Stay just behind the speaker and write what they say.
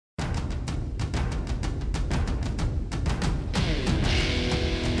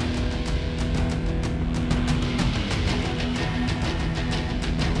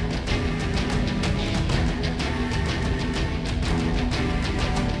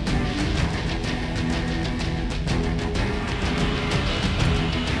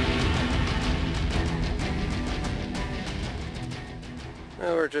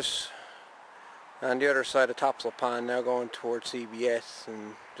just on the other side of Topsail Pond now, going towards CBS,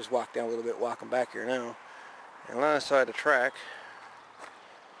 and just walked down a little bit, walking back here now. And along the side of the track,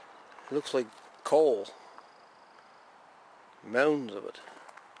 it looks like coal. Mounds of it.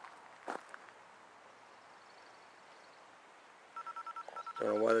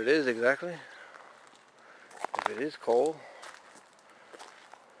 Don't know what it is exactly. If it is coal.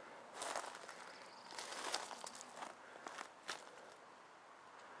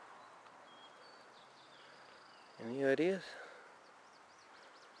 Any ideas?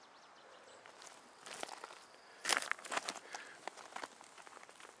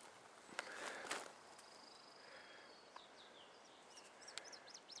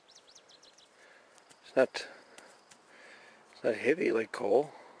 It's not heavy like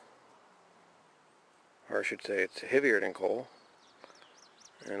coal. Or I should say it's heavier than coal.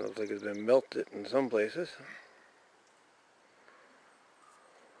 And it looks like it's been melted in some places.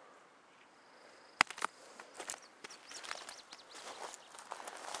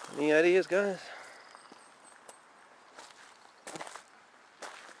 Any ideas, guys?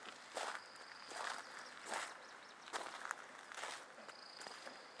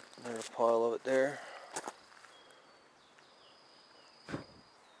 There's a pile of it there.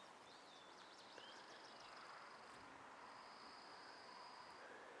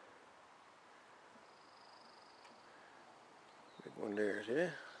 Big one there, see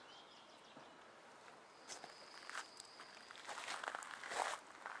it?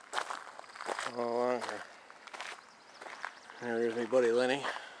 All along here. There's my buddy Lenny.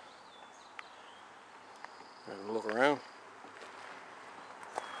 Have a look around.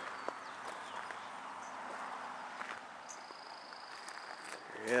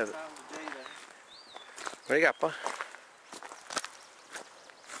 Yeah. What do you got, pa?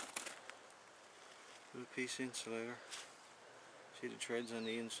 Little piece of insulator. See the treads on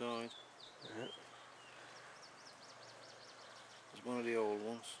the inside? Yeah. It's one of the old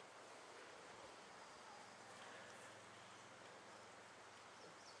ones.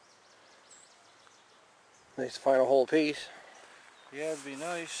 Nice to find a whole piece. Yeah, it'd be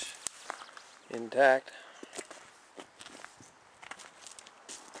nice. Intact.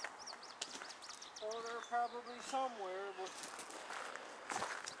 Oh, they're probably somewhere, but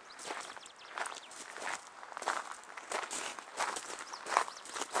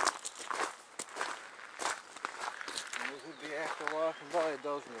this would be after walking by a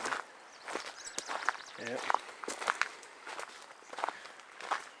dozen of them. Yep.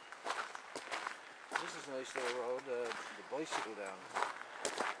 This is a nice little road, the bicycle down.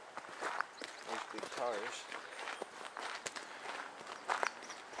 Nice big tires.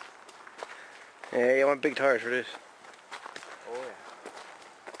 Yeah, you want big tires for this. Oh yeah.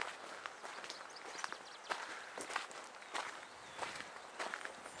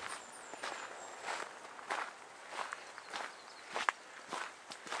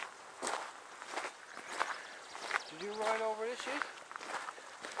 Did you ride over this yet?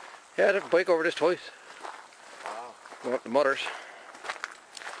 Yeah, I took a bike over this twice. Wow. Going up the mutters.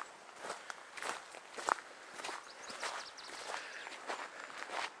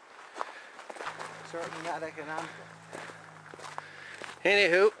 Certainly not economical.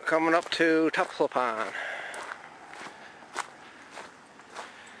 Anywho, coming up to Topsail Pond.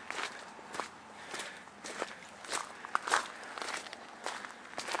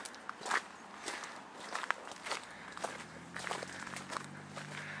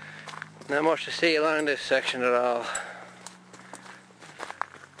 Not much to see along this section at all.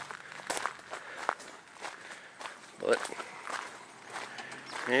 But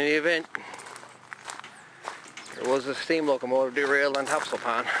in any event, there was a steam locomotive derailed on Topsail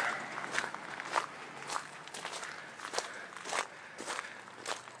Pond.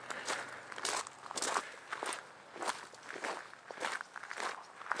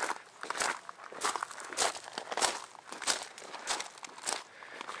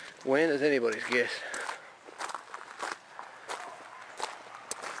 When is anybody's guess?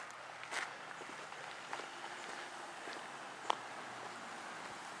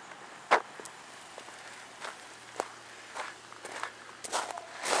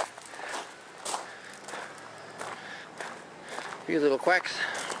 These little quacks.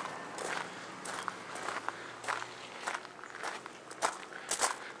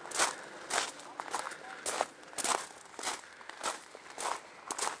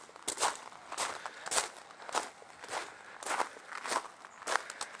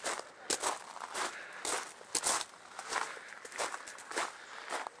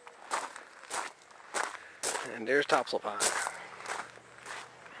 And there's Topsail Pond.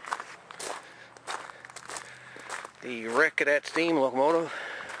 The wreck of that steam locomotive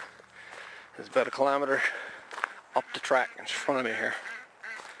It's about a kilometer up the track in front of me here.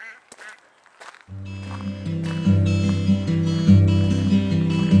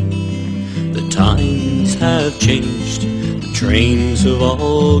 The times have changed, the trains have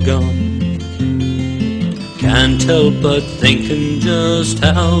all gone. Can't help but thinking just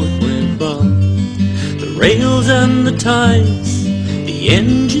how it went wrong. The rails and the ties, the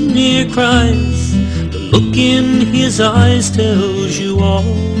engineer cries, the look in his eyes tells you all.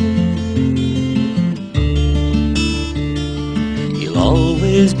 He'll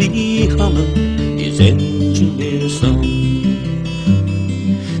always be humming his engineer song.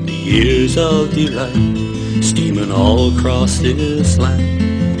 The years of delight steaming all across this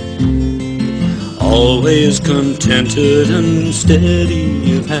land, always contented and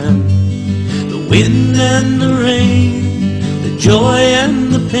steady of hand. The wind and the rain, the joy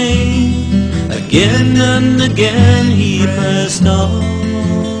and the pain, again and again he pressed on.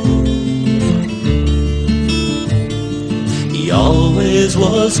 He always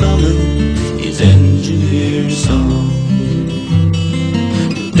was humming his engineer's song.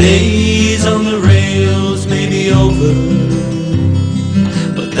 The days on the rails may be over,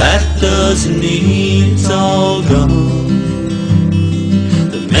 but that doesn't mean it's all gone.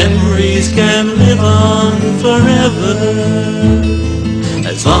 The memories can live on forever,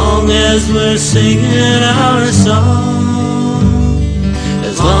 as long as we're singing our song,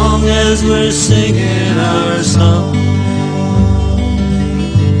 as long as we're singing our song.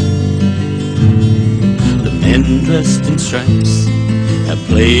 The men dressed in stripes have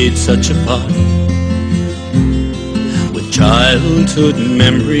played such a part, childhood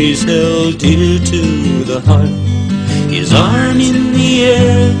memories held dear to the heart. His arm in the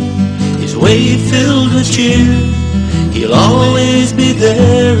air, his way filled with cheer, he'll always be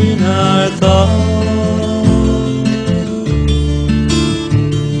there in our thought.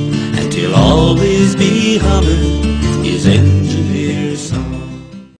 And he'll always be humming